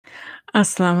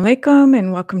Assalamu alaikum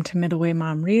and welcome to Middleway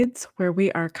Mom Reads, where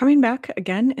we are coming back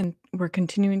again and we're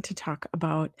continuing to talk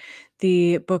about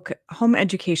the book Home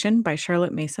Education by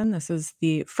Charlotte Mason. This is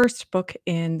the first book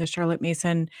in the Charlotte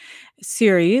Mason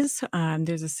series.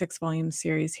 There's a 6 volume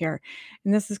series here.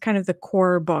 And this is kind of the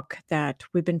core book that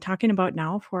we've been talking about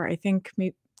now for, I think,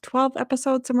 maybe 12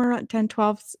 episodes, somewhere around 10,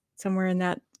 12, somewhere in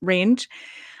that range.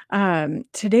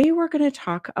 Today, we're going to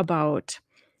talk about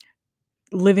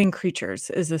living creatures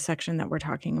is the section that we're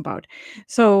talking about.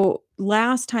 So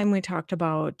last time we talked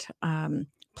about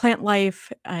plant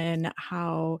life and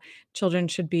how children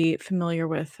should be familiar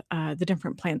with the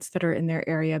different plants that are in their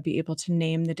area, be able to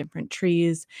name the different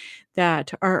trees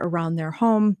that are around their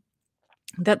home,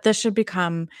 that this should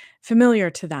become familiar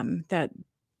to them, that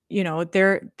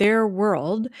their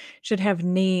world should have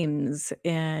names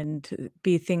and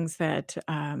be things that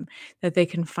they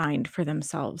can find for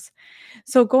themselves.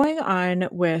 So going on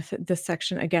with this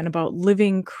section again about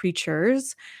living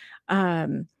creatures,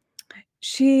 um,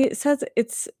 she says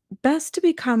it's best to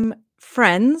become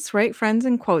friends, right? Friends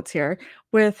in quotes here,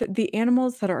 with the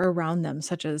animals that are around them,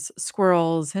 such as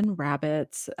squirrels and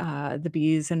rabbits, the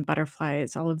bees and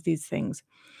butterflies, all of these things.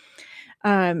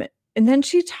 Um, and then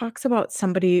she talks about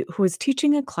somebody who was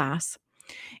teaching a class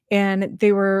and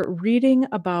they were reading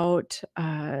about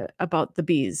the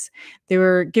bees. They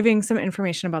were giving some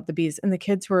information about the bees, and the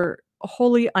kids were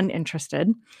wholly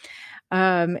uninterested.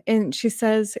 And she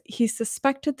says he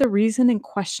suspected the reason in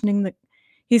questioning the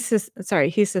he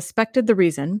suspected the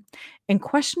reason and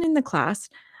questioning the class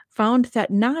found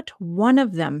that not one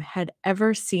of them had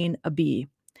ever seen a bee.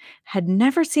 Had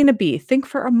never seen a bee. Think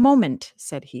for a moment,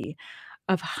 said he,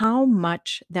 of how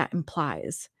much that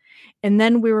implies. And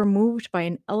then we were moved by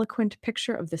an eloquent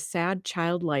picture of the sad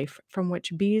child life from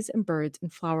which bees and birds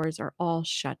and flowers are all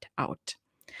shut out.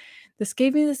 This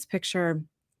gave me this picture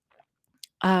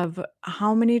of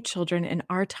how many children in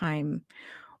our time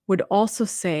would also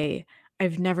say,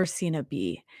 I've never seen a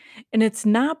bee. And it's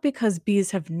not because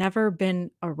bees have never been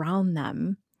around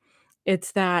them,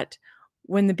 it's that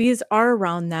when the bees are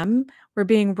around them, we're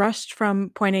being rushed from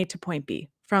point A to point B,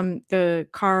 from the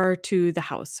car to the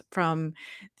house, from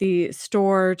the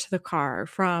store to the car,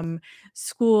 from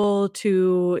school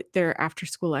to their after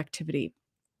school activity.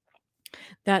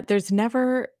 That there's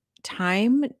never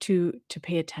time to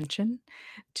pay attention,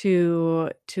 to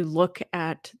look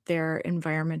at their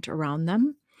environment around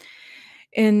them.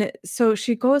 And so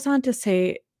she goes on to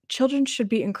say children should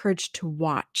be encouraged to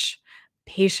watch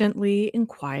patiently and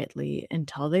quietly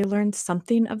until they learn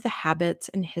something of the habits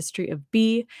and history of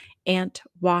bee, ant,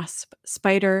 wasp,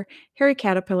 spider, hairy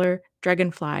caterpillar,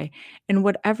 dragonfly, and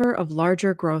whatever of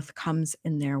larger growth comes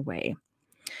in their way.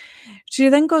 She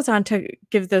then goes on to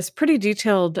give this pretty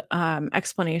detailed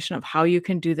explanation of how you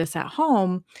can do this at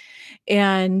home.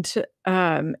 And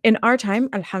in our time,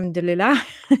 alhamdulillah,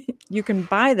 you can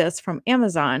buy this from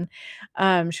Amazon.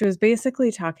 She was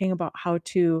basically talking about how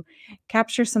to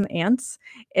capture some ants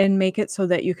and make it so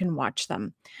that you can watch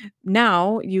them.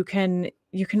 Now you can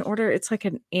order, it's like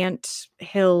an ant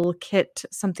hill kit,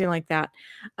 something like that.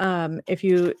 If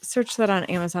you search that on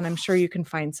Amazon, I'm sure you can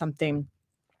find something,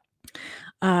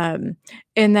 um,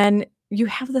 and then you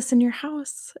have this in your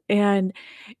house. And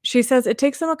she says it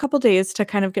takes them a couple days to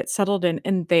kind of get settled in,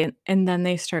 and then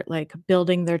they start like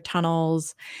building their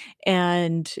tunnels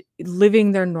and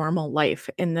living their normal life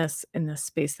in this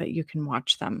space that you can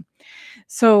watch them.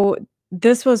 So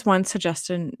this was one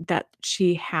suggestion that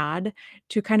she had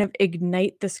to kind of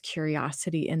ignite this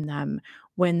curiosity in them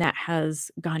when that has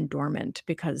gone dormant,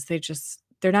 because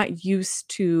they're not used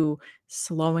to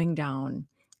slowing down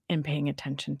and paying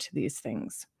attention to these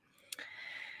things.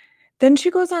 Then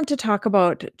she goes on to talk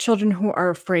about children who are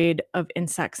afraid of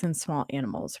insects and small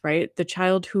animals, right? The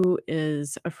child who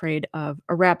is afraid of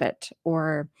a rabbit,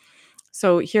 or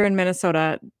so here in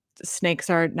Minnesota, snakes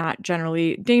are not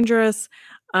generally dangerous.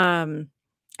 Um,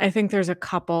 I think there's a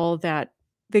couple that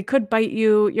they could bite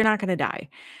you, you're not gonna die.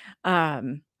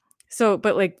 Um,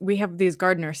 but like we have these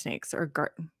gardener snakes or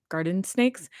garden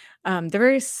snakes. They're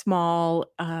very small.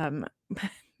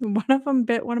 One of them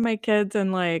bit one of my kids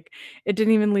and like it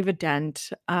didn't even leave a dent.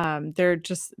 They're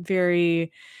just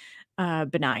very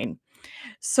benign.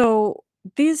 So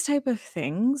these type of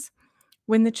things,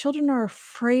 when the children are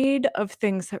afraid of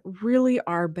things that really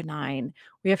are benign,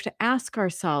 we have to ask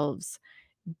ourselves,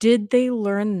 did they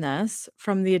learn this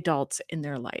from the adults in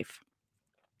their life?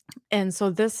 And so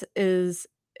this is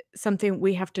something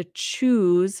we have to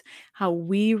choose how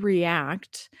we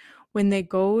react when they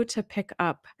go to pick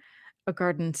up a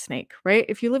garden snake, right?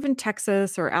 If you live in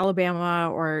Texas or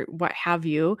Alabama or what have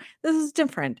you, this is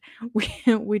different.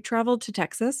 We traveled to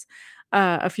Texas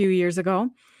a few years ago,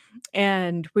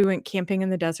 and we went camping in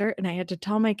the desert, and I had to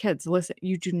tell my kids, "Listen,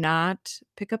 you do not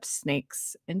pick up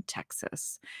snakes in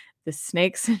Texas. The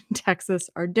snakes in Texas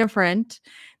are different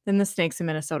than the snakes in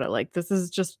Minnesota. Like, this is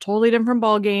just a totally different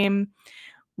ball game.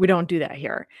 We don't do that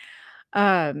here."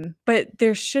 But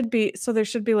there should be,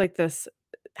 like, this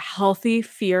healthy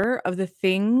fear of the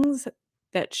things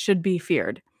that should be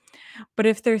feared. But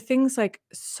if there are things like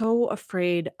so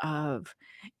afraid of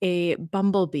a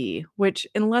bumblebee, which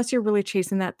unless you're really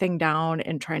chasing that thing down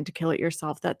and trying to kill it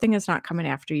yourself, that thing is not coming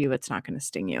after you, it's not gonna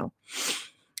sting you.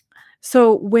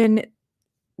 So when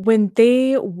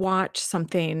they watch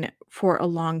something for a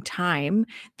long time,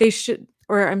 they should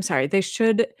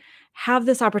have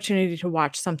this opportunity to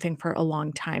watch something for a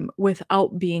long time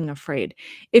without being afraid.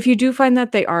 If you do find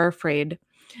that they are afraid,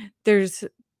 there's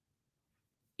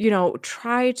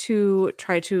try to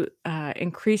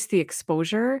increase the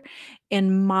exposure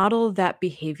and model that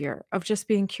behavior of just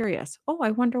being curious. "Oh, I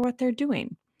wonder what they're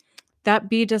doing. That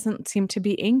bee doesn't seem to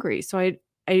be angry, so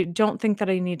I don't think that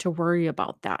I need to worry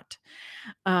about that."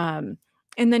 Um,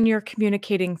 and then you're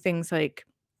communicating things like,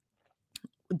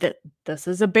 that this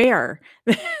is a bear.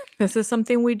 This is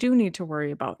something we do need to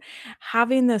worry about.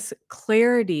 Having this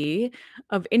clarity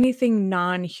of anything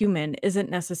non-human isn't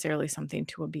necessarily something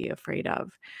to be afraid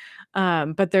of.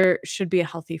 But there should be a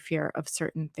healthy fear of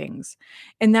certain things.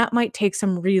 And that might take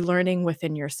some relearning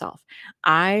within yourself.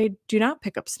 I do not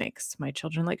pick up snakes. My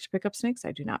children like to pick up snakes.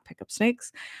 I do not pick up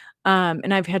snakes.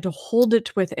 And I've had to hold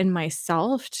it within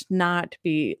myself to not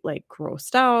be like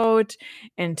grossed out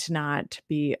and to not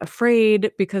be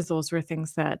afraid, because those were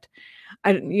things that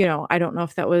I don't know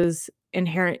if that was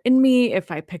inherent in me, if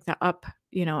I picked that up,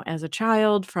 as a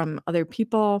child from other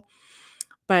people,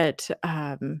 but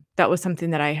that was something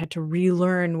that I had to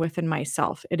relearn within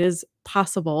myself. It is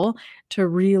possible to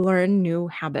relearn new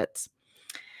habits.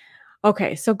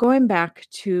 Okay, so going back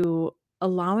to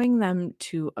allowing them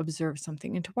to observe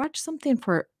something and to watch something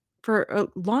for a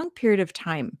long period of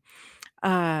time.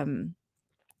 Um,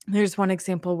 there's one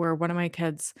example where one of my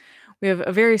kids, we have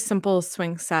a very simple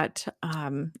swing set,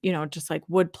 just like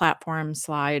wood platform,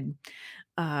 slide,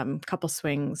 couple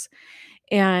swings,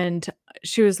 and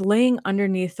she was laying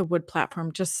underneath the wood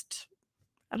platform, just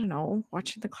I don't know,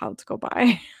 watching the clouds go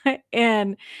by.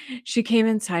 And she came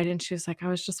inside and she was like, "I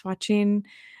was just watching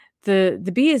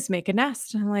the bees make a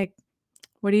nest." And I'm like,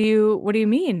 "What do you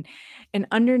mean?" And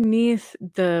underneath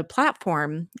the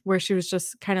platform where she was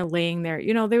just kind of laying there,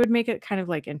 they would make it kind of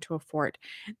like into a fort.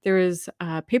 There was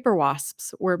paper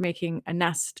wasps were making a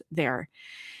nest there.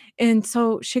 And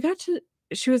so she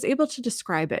was able to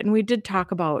describe it. And we did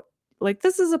talk about, like,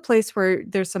 this is a place where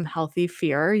there's some healthy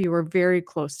fear. You were very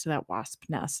close to that wasp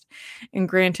nest. And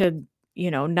granted,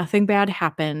 nothing bad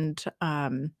happened.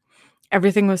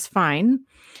 Everything was fine.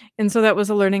 And so that was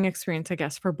a learning experience, I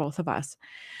guess, for both of us.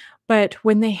 But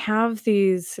when they have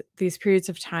these periods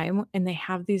of time and they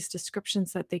have these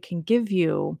descriptions that they can give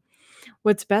you,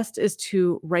 what's best is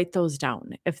to write those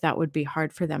down if that would be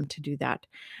hard for them to do that.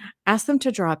 Ask them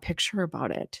to draw a picture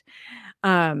about it.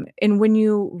 And when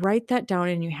you write that down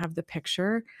and you have the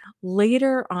picture,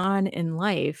 later on in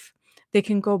life, they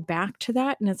can go back to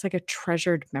that and it's like a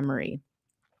treasured memory.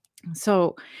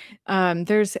 So,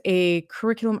 there's a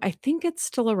curriculum, I think it's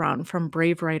still around, from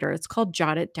Brave Writer. It's called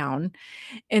Jot It Down.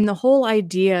 And the whole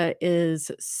idea is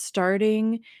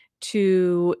starting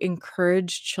to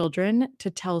encourage children to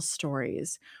tell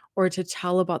stories or to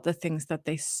tell about the things that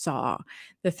they saw,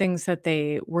 the things that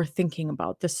they were thinking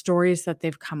about, the stories that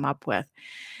they've come up with.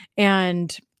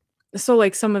 And so,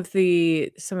 like, some of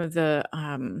the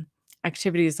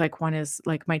activities, like, one is,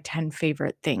 like, my 10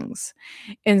 favorite things.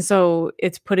 And so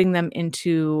it's putting them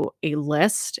into a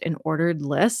list, an ordered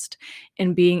list,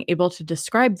 and being able to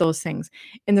describe those things.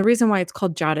 And the reason why it's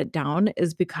called Jot It Down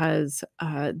is because,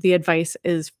 the advice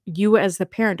is you as the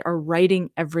parent are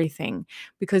writing everything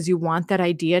because you want that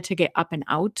idea to get up and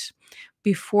out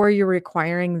before you're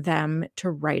requiring them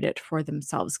to write it for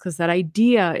themselves, because that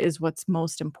idea is what's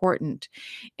most important,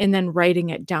 and then writing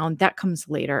it down, that comes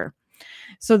later.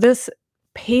 So this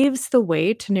paves the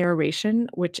way to narration,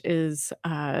 which is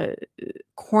a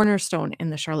cornerstone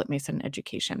in the Charlotte Mason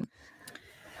education.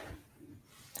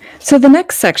 So the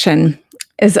next section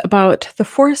is about the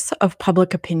force of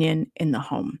public opinion in the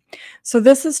home. So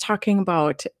this is talking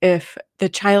about if the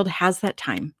child has that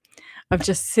time of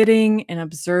just sitting and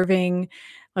observing,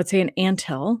 let's say, an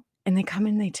anthill, and they come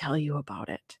and they tell you about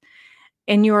it,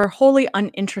 and you are wholly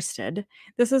uninterested,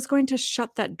 this is going to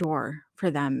shut that door for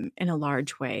them in a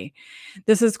large way.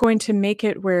 This is going to make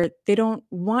it where they don't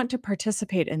want to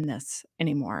participate in this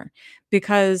anymore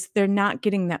because they're not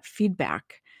getting that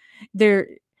feedback. They're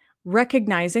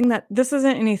recognizing that this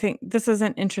isn't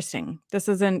interesting, this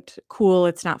isn't cool,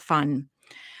 it's not fun.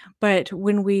 But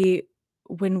when we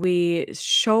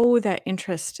show that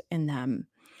interest in them,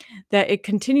 that it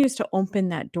continues to open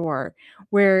that door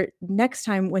where next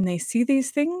time when they see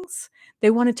these things, they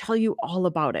wanna tell you all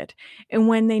about it. And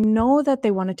when they know that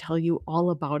they wanna tell you all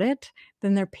about it,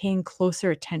 then they're paying closer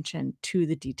attention to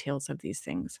the details of these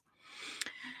things.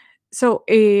 So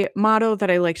a motto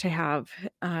that I like to have,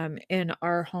 in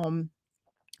our home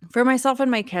for myself and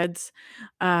my kids,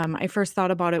 I first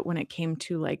thought about it when it came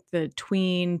to, like, the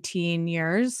tween teen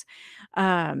years,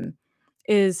 um,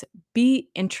 is be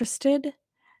interested,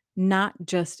 not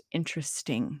just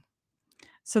interesting.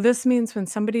 So this means when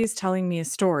somebody is telling me a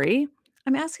story,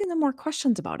 I'm asking them more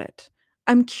questions about it.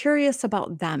 I'm curious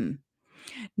about them,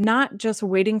 not just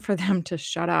waiting for them to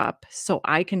shut up so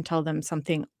I can tell them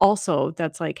something also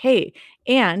that's like, "Hey,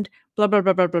 and blah, blah,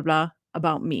 blah, blah, blah, blah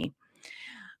about me."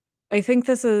 I think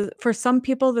this is for some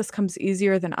people, this comes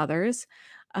easier than others,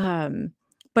 um,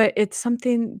 but it's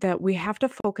something that we have to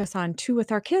focus on too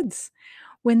with our kids.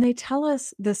 When they tell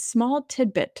us the small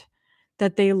tidbit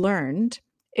that they learned,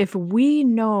 if we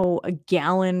know a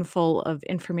gallon full of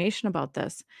information about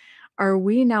this, are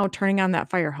we now turning on that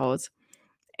fire hose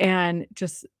and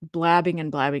just blabbing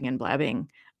and blabbing and blabbing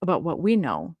about what we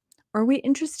know? Or are we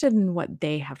interested in what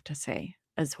they have to say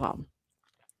as well?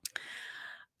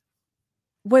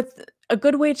 With a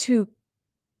good way to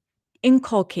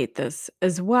inculcate this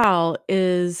as well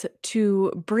is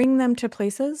to bring them to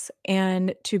places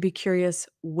and to be curious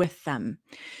with them.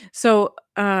 So,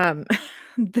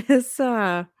 this,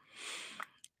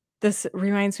 this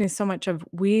reminds me so much of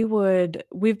we've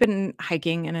been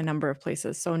hiking in a number of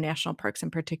places, so national parks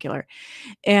in particular,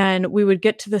 and we would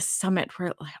get to the summit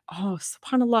where like, oh,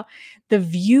 subhanallah, the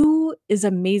view is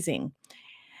amazing.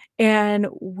 And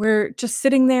we're just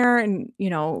sitting there and,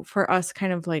 for us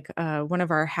kind of like, one of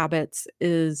our habits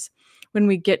is when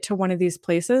we get to one of these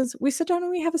places, we sit down and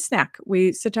we have a snack.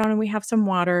 We sit down and we have some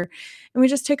water and we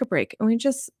just take a break and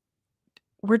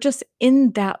we're just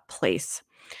in that place.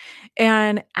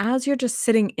 And as you're just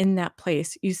sitting in that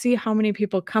place, you see how many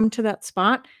people come to that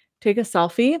spot, take a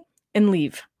selfie and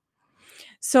leave.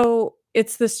 So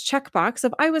it's this checkbox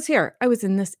of I was here. I was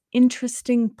in this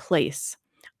interesting place.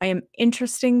 I am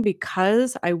interesting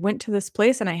because I went to this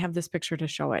place and I have this picture to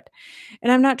show it.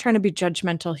 And I'm not trying to be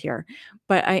judgmental here,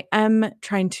 but I am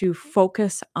trying to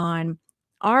focus on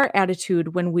our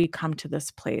attitude when we come to this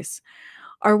place.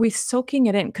 Are we soaking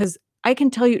it in? Because I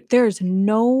can tell you there's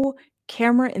no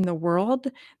camera in the world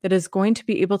that is going to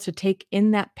be able to take in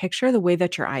that picture the way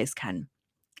that your eyes can.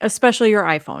 Especially your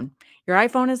iPhone. Your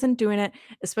iPhone isn't doing it,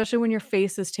 especially when your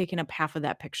face is taking up half of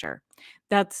that picture.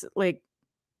 That's like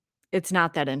it's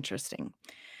not that interesting.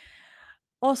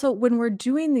 Also, when we're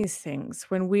doing these things,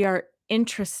 when we are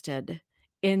interested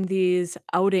in these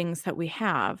outings that we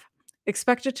have,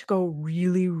 expect it to go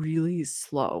really, really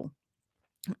slow.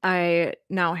 I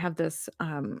now have this,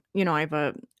 I have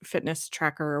a fitness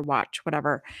tracker or watch,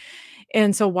 whatever.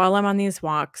 And so while I'm on these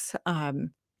walks,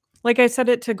 like I set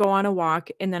it to go on a walk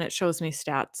and then it shows me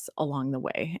stats along the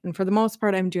way. And for the most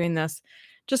part, I'm doing this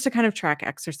just to kind of track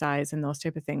exercise and those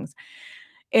type of things.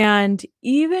 And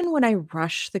even when I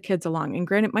rush the kids along, and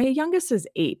granted, my youngest is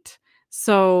 8.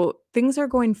 So things are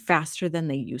going faster than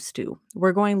they used to.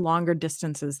 We're going longer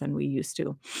distances than we used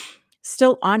to.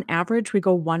 Still, on average, we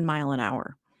go 1 mile an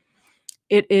hour.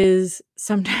 It is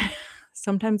sometimes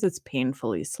sometimes it's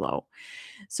painfully slow.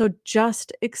 So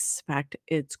just expect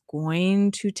it's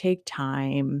going to take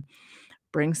time.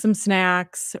 Bring some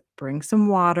snacks, bring some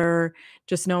water.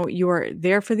 Just know you are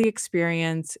there for the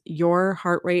experience. Your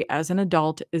heart rate as an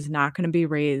adult is not going to be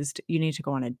raised. You need to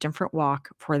go on a different walk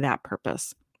for that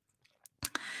purpose.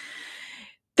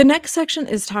 The next section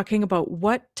is talking about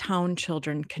what town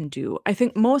children can do. I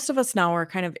think most of us now are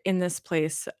kind of in this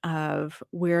place of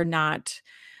we're not,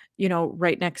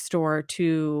 right next door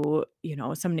to,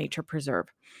 some nature preserve.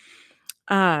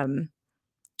 Um,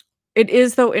 it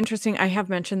is though interesting. I have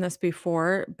mentioned this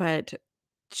before, but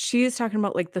she is talking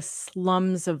about like the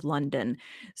slums of London.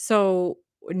 So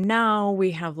now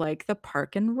we have like the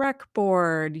park and rec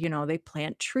board, they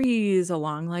plant trees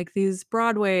along like these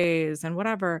broadways and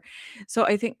whatever. So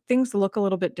I think things look a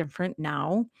little bit different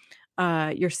now.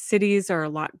 Your cities are a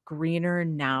lot greener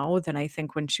now than I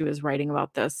think when she was writing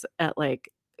about this at like,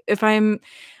 if I'm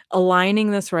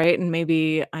aligning this right, and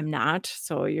maybe I'm not,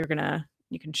 so you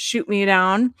can shoot me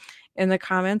down in the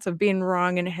comments of being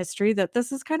wrong in history, that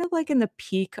this is kind of like in the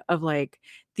peak of like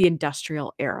the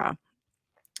industrial era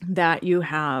that you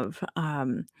have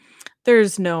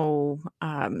there's no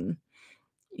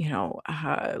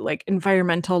like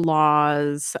environmental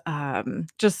laws,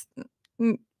 just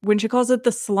when she calls it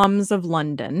the slums of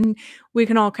London, we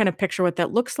can all kind of picture what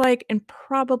that looks like, and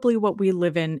probably what we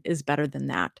live in is better than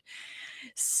that.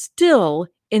 Still,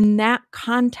 in that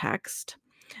context,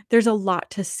 there's a lot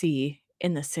to see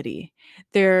in the city.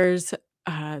 There's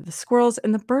the squirrels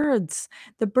and the birds.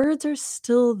 The birds are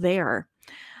still there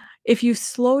if you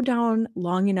slow down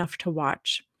long enough to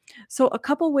watch. So, a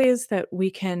couple ways that we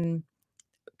can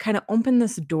kind of open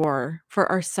this door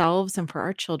for ourselves and for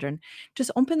our children, just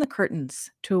open the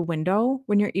curtains to a window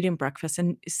when you're eating breakfast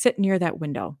and sit near that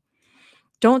window.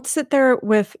 Don't sit there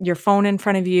with your phone in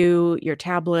front of you, your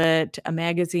tablet, a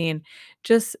magazine.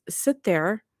 Just sit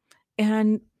there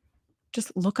and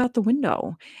just look out the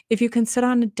window. If you can sit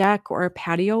on a deck or a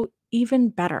patio, even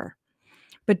better.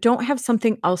 But don't have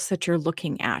something else that you're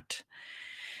looking at.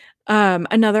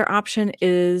 Another option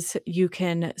is you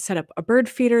can set up a bird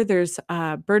feeder. There's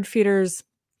bird feeders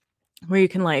where you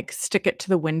can like stick it to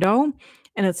the window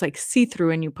and it's like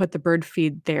see-through and you put the bird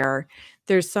feed there.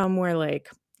 There's some where like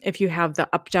if you have the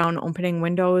up down opening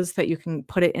windows that you can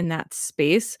put it in that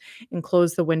space and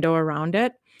close the window around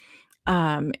it.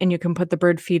 And you can put the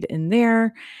bird feed in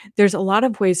there. There's a lot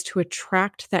of ways to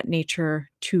attract that nature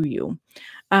to you.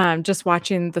 Just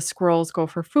watching the squirrels go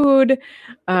for food.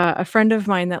 A friend of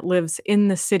mine that lives in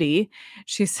the city,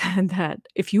 she said that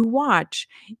if you watch,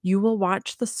 you will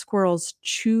watch the squirrels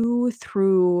chew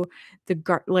through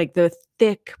like the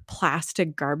thick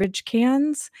plastic garbage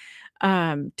cans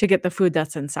to get the food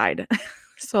that's inside.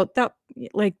 So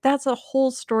that's a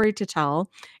whole story to tell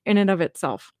in and of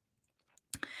itself.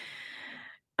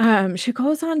 She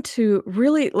goes on to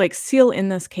really like seal in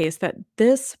this case that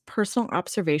this personal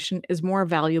observation is more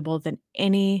valuable than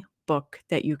any book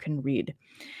that you can read.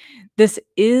 This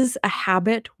is a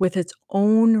habit with its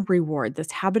own reward.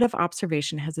 This habit of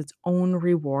observation has its own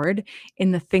reward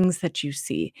in the things that you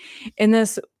see. In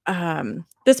this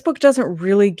book doesn't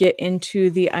really get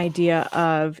into the idea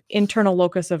of internal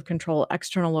locus of control,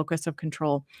 external locus of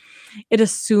control. It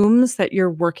assumes that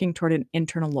you're working toward an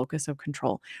internal locus of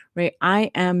control, right? I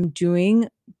am doing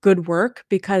good work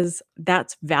because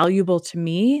that's valuable to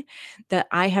me, that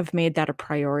I have made that a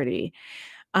priority.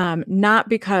 Not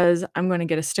because I'm going to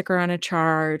get a sticker on a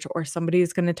chart or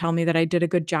somebody's going to tell me that I did a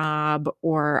good job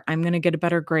or I'm going to get a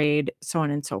better grade, so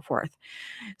on and so forth.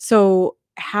 So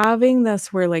having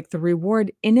this where like the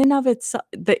reward in and of itself,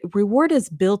 the reward is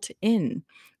built in.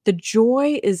 The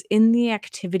joy is in the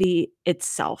activity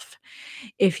itself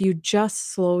if you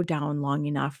just slow down long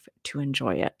enough to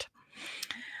enjoy it.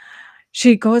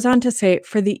 She goes on to say,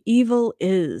 for the evil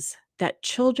is that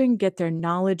children get their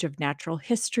knowledge of natural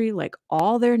history, like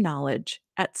all their knowledge,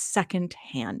 at second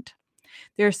hand.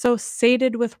 They are so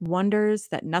sated with wonders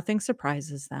that nothing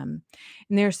surprises them,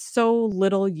 and they are so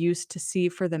little used to see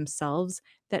for themselves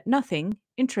that nothing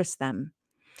interests them.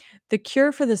 The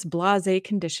cure for this blasé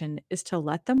condition is to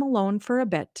let them alone for a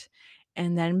bit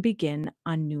and then begin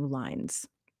on new lines.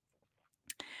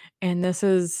 And this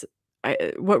is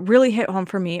what really hit home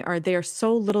for me are they are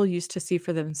so little used to see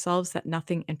for themselves that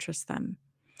nothing interests them.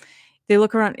 They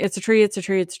look around, it's a tree, it's a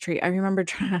tree, it's a tree. I remember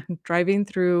driving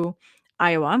through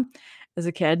Iowa as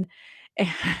a kid,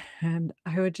 and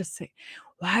I would just say,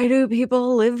 why do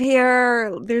people live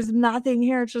here? There's nothing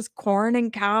here. It's just corn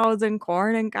and cows and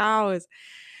corn and cows.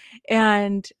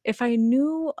 And if I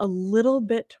knew a little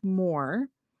bit more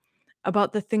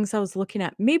about the things I was looking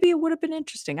at, maybe it would have been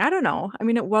interesting. I don't know. I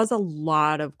mean, it was a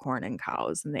lot of corn and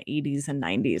cows in the 80s and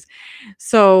 90s.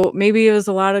 So maybe it was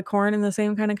a lot of corn and the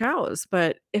same kind of cows.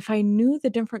 But if I knew the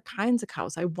different kinds of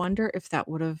cows, I wonder if that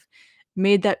would have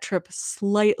made that trip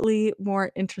slightly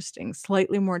more interesting,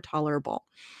 slightly more tolerable.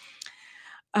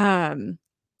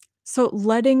 So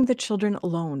letting the children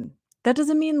alone. That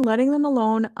doesn't mean letting them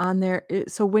alone on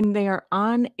so when they are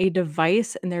on a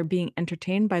device and they're being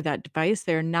entertained by that device,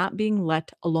 they're not being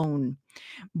let alone.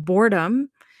 Boredom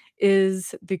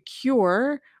is the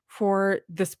cure for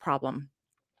this problem.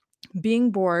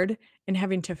 Being bored and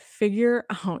having to figure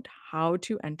out how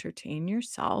to entertain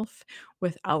yourself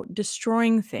without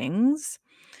destroying things.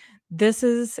 This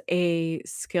is a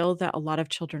skill that a lot of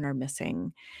children are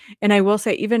missing. And I will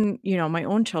say even, my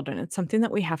own children, it's something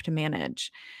that we have to manage.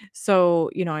 So,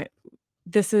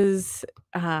 this is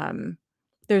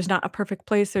there's not a perfect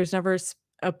place. There's never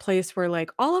a place where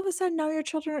like all of a sudden now your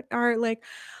children are like,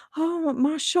 "Oh,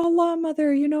 mashallah,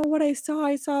 mother, you know what I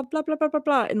saw blah blah blah blah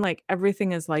blah." And like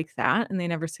everything is like that and they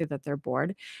never say that they're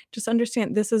bored. Just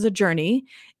understand this is a journey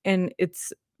and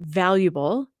it's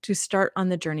valuable to start on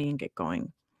the journey and get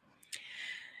going.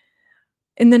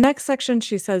 In the next section,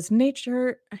 she says,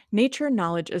 nature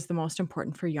knowledge is the most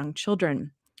important for young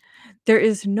children. There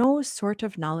is no sort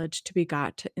of knowledge to be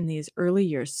got in these early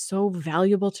years so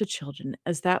valuable to children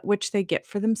as that which they get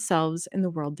for themselves in the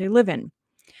world they live in.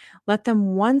 Let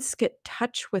them once get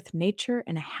touch with nature,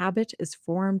 and a habit is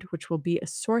formed which will be a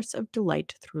source of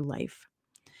delight through life.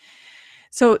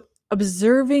 So,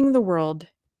 observing the world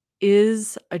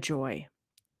is a joy.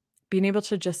 Being able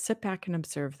to just sit back and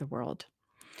observe the world.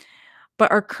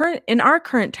 But our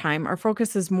current time, our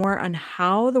focus is more on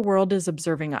how the world is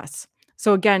observing us.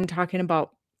 So again, talking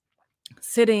about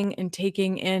sitting and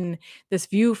taking in this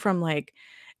view from like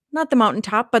not the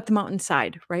mountaintop, but the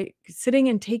mountainside, right? Sitting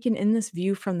and taking in this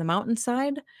view from the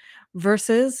mountainside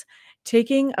versus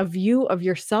taking a view of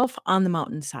yourself on the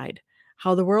mountainside,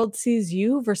 how the world sees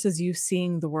you versus you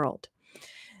seeing the world.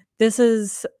 This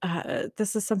is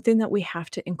something that we have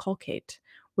to inculcate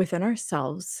within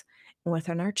ourselves and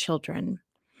within our children,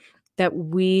 that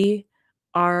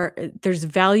there's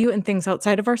value in things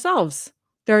outside of ourselves.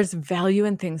 There's value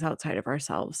in things outside of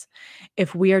ourselves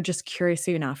if we are just curious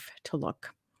enough to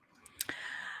look.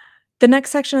 The next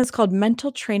section is called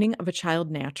Mental Training of a Child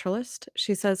Naturalist.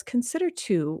 She says, consider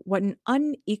too what an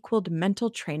unequaled mental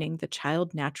training the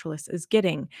child naturalist is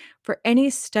getting for any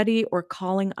study or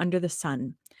calling under the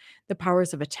sun. The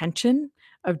powers of attention,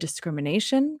 of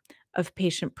discrimination, of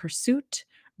patient pursuit,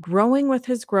 growing with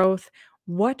his growth,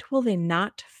 what will they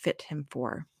not fit him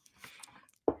for?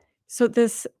 So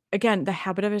this, again, the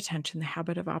habit of attention, the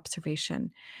habit of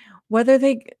observation, whether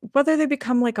they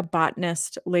become like a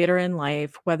botanist later in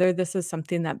life, whether this is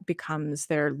something that becomes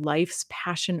their life's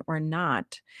passion or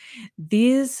not,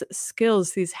 these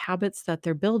skills, these habits that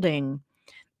they're building,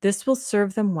 this will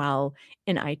serve them well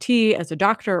in IT as a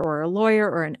doctor or a lawyer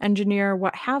or an engineer,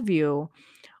 what have you.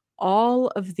 All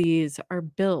of these are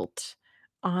built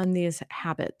on these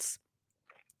habits.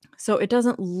 So um, it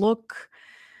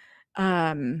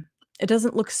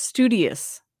doesn't look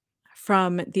studious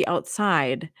from the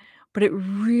outside, but it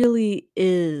really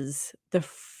is the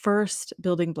first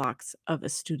building blocks of a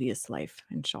studious life,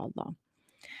 inshallah.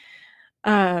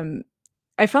 Um,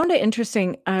 I found it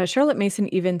interesting. Charlotte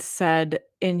Mason even said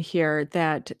in here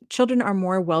that children are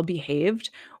more well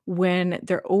behaved when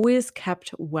they're always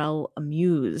kept well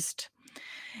amused.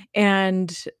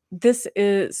 And this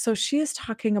is so she is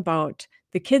talking about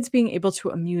the kids being able to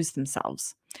amuse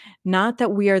themselves. Not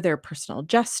that we are their personal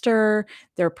jester,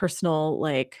 their personal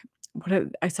like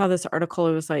I saw this article,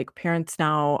 it was like parents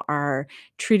now are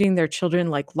treating their children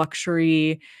like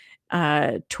luxury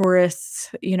tourists,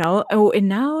 oh, and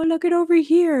now look at over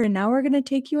here, and now we're going to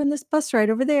take you on this bus ride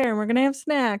over there, and we're going to have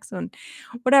snacks and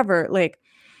whatever, like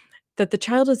that the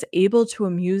child is able to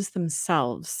amuse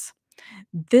themselves.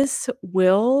 This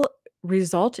will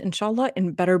result, inshallah,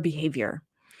 in better behavior.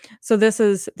 So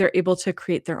they're able to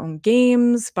create their own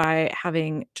games by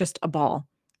having just a ball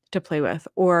to play with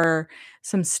or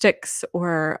some sticks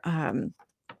or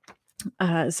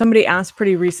somebody asked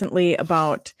pretty recently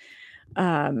about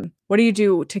what do you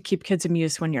do to keep kids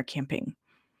amused when you're camping?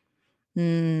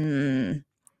 And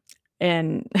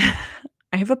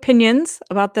I have opinions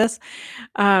about this,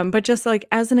 but just like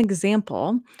as an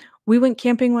example, we went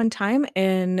camping one time,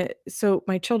 and so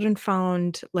my children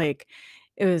found like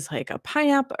it was like a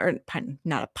pineapple or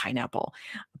not a pineapple,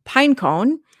 a pine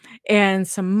cone, and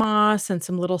some moss and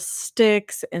some little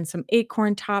sticks and some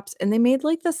acorn tops, and they made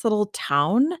like this little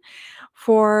town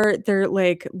for their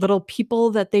like little people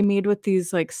that they made with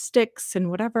these like sticks and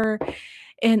whatever,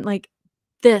 and like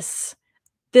this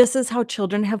this is how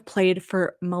children have played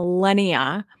for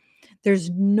millennia.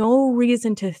 There's no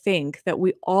reason to think that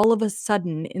we all of a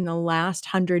sudden in the last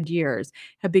 100 years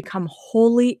have become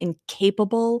wholly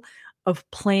incapable of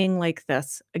playing like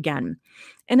this again.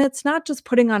 And it's not just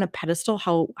putting on a pedestal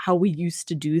how we used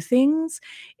to do things.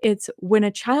 It's when a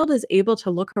child is able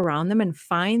to look around them and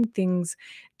find things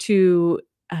to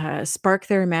spark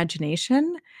their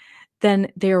imagination,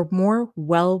 then they are more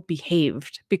well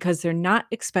behaved because they're not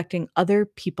expecting other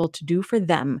people to do for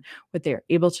them what they're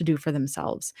able to do for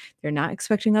themselves. They're not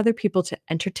expecting other people to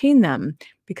entertain them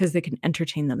because they can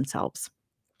entertain themselves.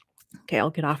 Okay, I'll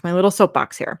get off my little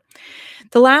soapbox here.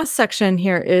 The last section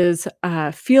here is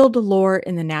field lore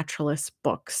in the naturalist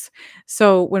books.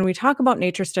 So when we talk about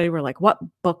nature study, we're like, what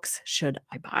books should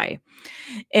I buy?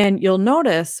 And you'll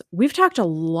notice we've talked a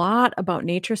lot about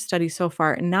nature study so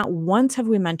far, and not once have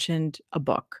we mentioned a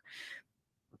book.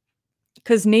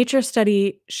 Because nature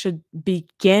study should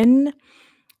begin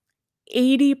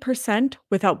 80%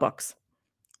 without books.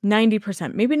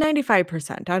 90%, maybe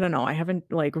 95%. I don't know. I haven't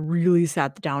like really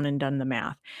sat down and done the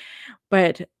math.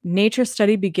 But nature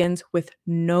study begins with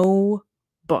no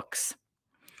books.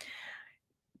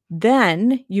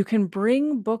 Then you can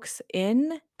bring books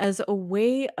in as a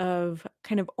way of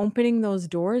kind of opening those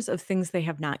doors of things they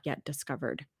have not yet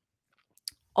discovered.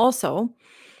 Also,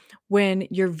 when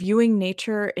you're viewing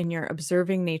nature and you're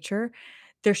observing nature,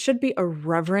 there should be a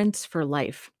reverence for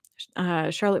life.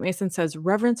 Charlotte Mason says,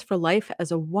 reverence for life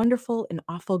as a wonderful and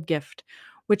awful gift,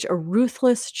 which a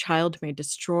ruthless child may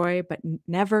destroy but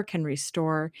never can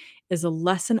restore, is a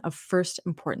lesson of first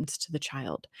importance to the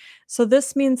child. So,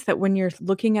 this means that when you're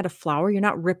looking at a flower, you're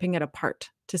not ripping it apart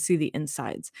to see the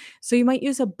insides. So, you might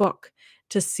use a book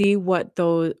to see what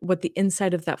the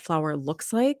inside of that flower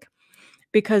looks like,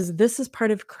 because this is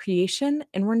part of creation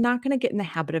and we're not going to get in the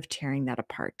habit of tearing that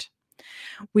apart.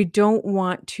 We don't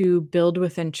want to build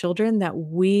within children that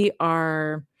we're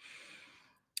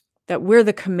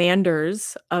the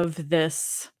commanders of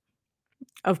this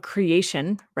of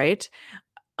creation, right?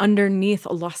 Underneath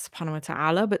Allah subhanahu wa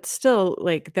ta'ala, but still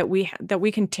like that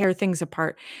we can tear things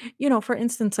apart. For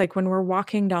instance, like when we're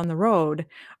walking down the road,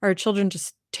 are children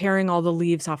just tearing all the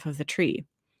leaves off of the tree?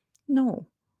 No.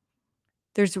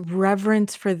 There's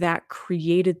reverence for that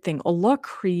created thing. Allah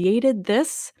created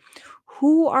this.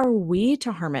 Who are we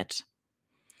to harm it?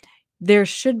 There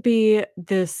should be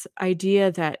this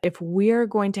idea that if we are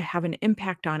going to have an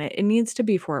impact on it, it needs to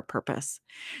be for a purpose.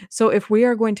 So if we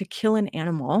are going to kill an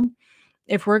animal,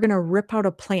 if we're going to rip out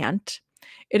a plant,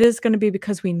 it is going to be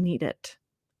because we need it,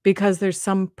 because there's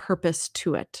some purpose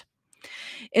to it.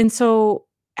 And so,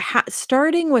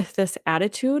 starting with this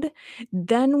attitude,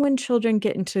 then when children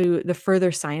get into the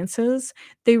further sciences,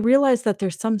 they realize that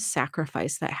there's some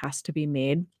sacrifice that has to be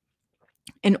made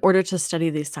in order to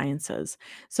study these sciences.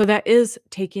 So that is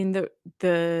taking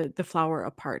the flower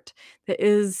apart. That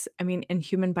is, I mean, in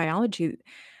human biology,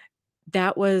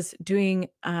 that was doing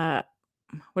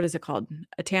what is it called?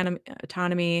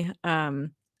 Autonomy,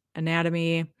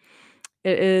 anatomy.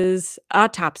 It is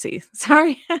autopsy.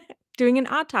 Sorry. Doing an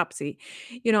autopsy.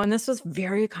 And this was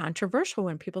very controversial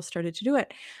when people started to do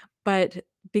it. But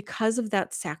because of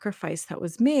that sacrifice that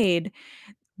was made,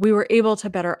 we were able to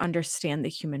better understand the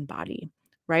human body,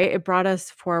 right? It brought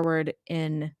us forward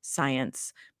in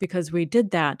science because we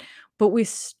did that. But we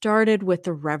started with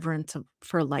the reverence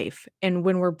for life. And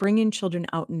when we're bringing children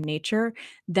out in nature,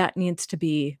 that needs to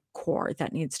be core.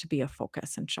 That needs to be a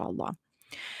focus, inshallah.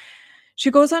 She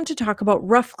goes on to talk about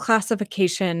rough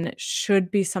classification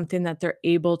should be something that they're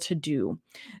able to do.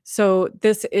 So,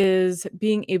 this is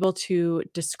being able to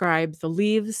describe the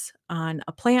leaves on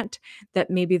a plant,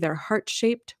 that maybe they're heart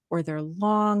shaped, or they're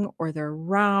long, or they're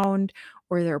round,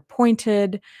 or they're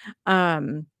pointed.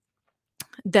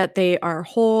 That they are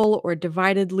whole or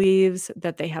divided leaves,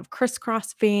 that they have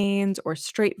crisscross veins or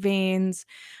straight veins,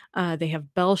 they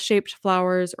have bell shaped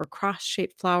flowers or cross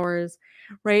shaped flowers,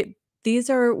 right?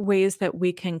 These are ways that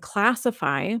we can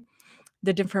classify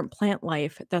the different plant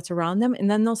life that's around them, and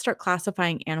then they'll start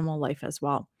classifying animal life as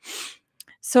well.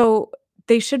 So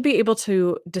they should be able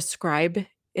to describe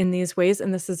in these ways.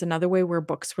 And this is another way where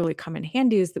books really come in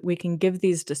handy, is that we can give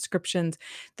these descriptions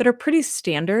that are pretty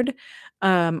standard,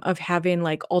 of having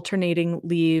like alternating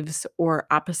leaves or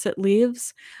opposite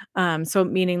leaves. So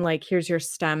meaning like, here's your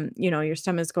stem, your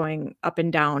stem is going up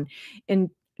and down. And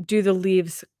do the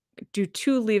leaves, do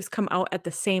two leaves come out at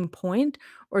the same point,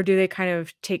 or do they kind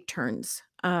of take turns?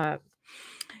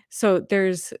 So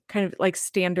there's kind of like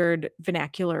standard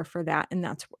vernacular for that. And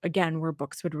that's, again, where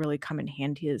books would really come in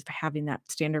handy, is having that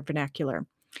standard vernacular.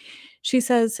 She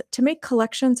says, to make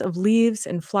collections of leaves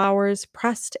and flowers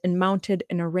pressed and mounted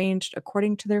and arranged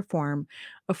according to their form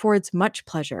affords much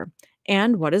pleasure,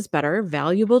 and what is better,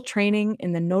 valuable training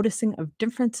in the noticing of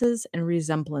differences and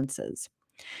resemblances.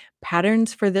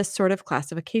 Patterns for this sort of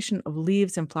classification of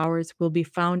leaves and flowers will be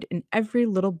found in every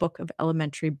little book of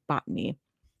elementary botany.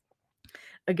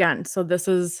 Again, so this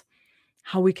is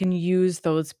how we can use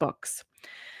those books.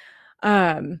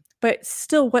 But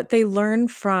still, what they learn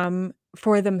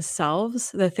for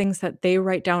themselves, the things that they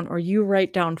write down or you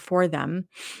write down for them.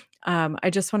 I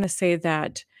just want to say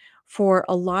that for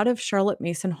a lot of Charlotte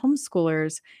Mason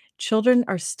homeschoolers, children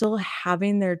are still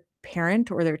having their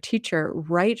parent or their teacher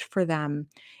write for them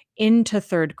into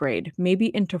third grade,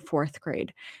 maybe into fourth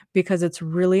grade, because it's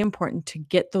really important to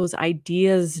get those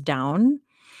ideas down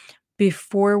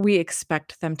before we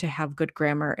expect them to have good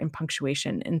grammar and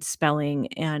punctuation and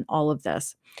spelling and all of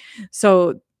this.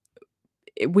 So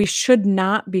we should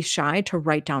not be shy to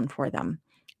write down for them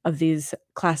of these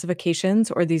classifications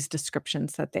or these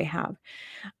descriptions that they have.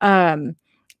 Um,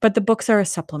 but the books are a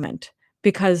supplement,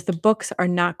 because the books are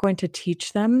not going to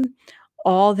teach them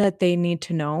all that they need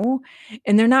to know.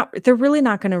 And they're really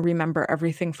not going to remember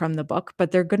everything from the book, but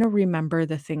they're going to remember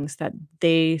the things that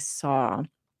they saw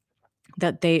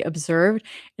that they observed,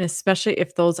 and especially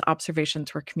if those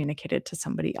observations were communicated to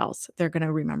somebody else, they're going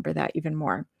to remember that even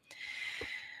more.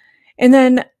 And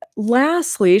then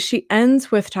lastly, she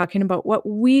ends with talking about what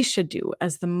we should do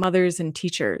as the mothers and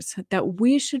teachers, that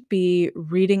we should be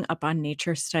reading up on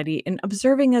nature study and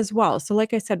observing as well. So,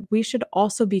 like I said, we should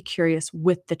also be curious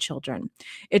with the children.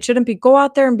 It shouldn't be go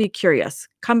out there and be curious,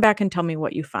 come back and tell me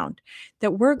what you found.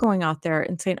 That we're going out there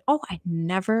and saying, oh, I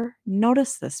never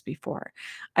noticed this before.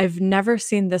 I've never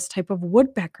seen this type of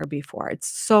woodpecker before. It's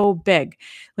so big,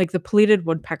 like the pleated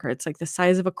woodpecker. It's like the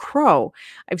size of a crow.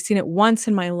 I've seen it once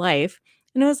in my life,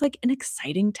 and it was like an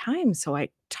exciting time. So I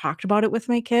talked about it with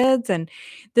my kids, and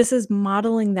this is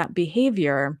modeling that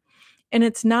behavior. And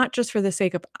it's not just for the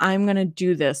sake of, I'm going to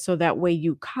do this so that way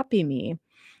you copy me.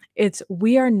 It's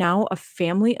we are now a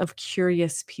family of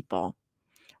curious people.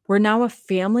 We're now a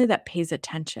family that pays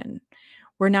attention.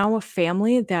 We're now a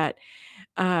family that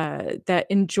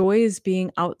enjoys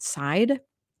being outside,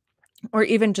 or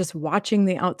even just watching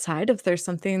the outside if there's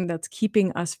something that's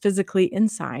keeping us physically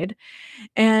inside,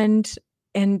 and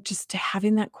just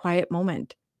having that quiet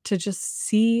moment to just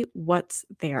see what's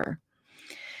there.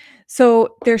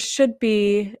 So there should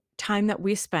be time that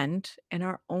we spend in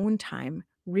our own time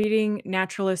reading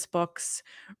naturalist books,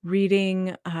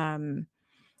 reading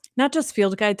not just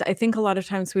field guides. I think a lot of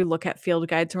times we look at field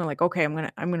guides and we're like, okay, I'm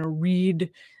gonna read.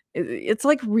 It's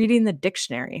like reading the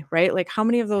dictionary, right? Like how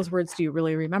many of those words do you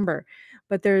really remember?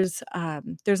 But there's a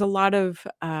lot of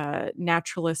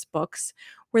naturalist books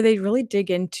where they really dig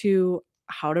into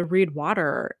how to read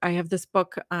water. I have this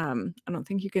book. I don't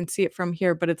think you can see it from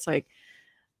here, but it's like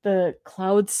the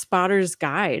Cloud Spotter's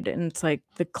Guide, and it's like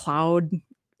the Cloud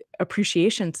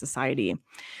Appreciation Society.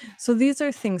 So these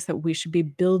are things that we should be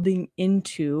building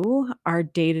into our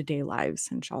day-to-day lives,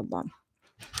 inshallah.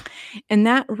 And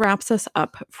that wraps us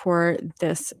up for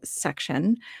this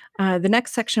section. The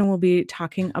next section will be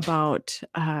talking about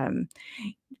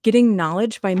getting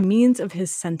knowledge by means of his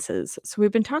senses. So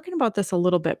we've been talking about this a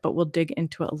little bit, but we'll dig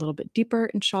into it a little bit deeper,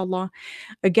 inshallah.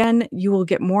 Again, you will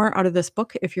get more out of this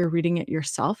book if you're reading it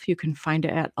yourself. You can find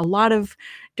it at a lot of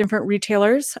different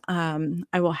retailers. I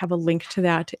will have a link to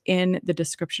that in the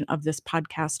description of this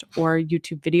podcast or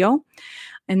YouTube video.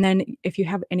 And then if you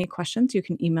have any questions, you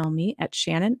can email me at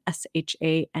Shannon,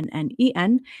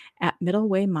 SHANNEN, at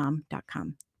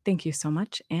middlewaymom.com. Thank you so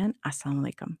much, and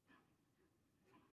assalamu alaikum.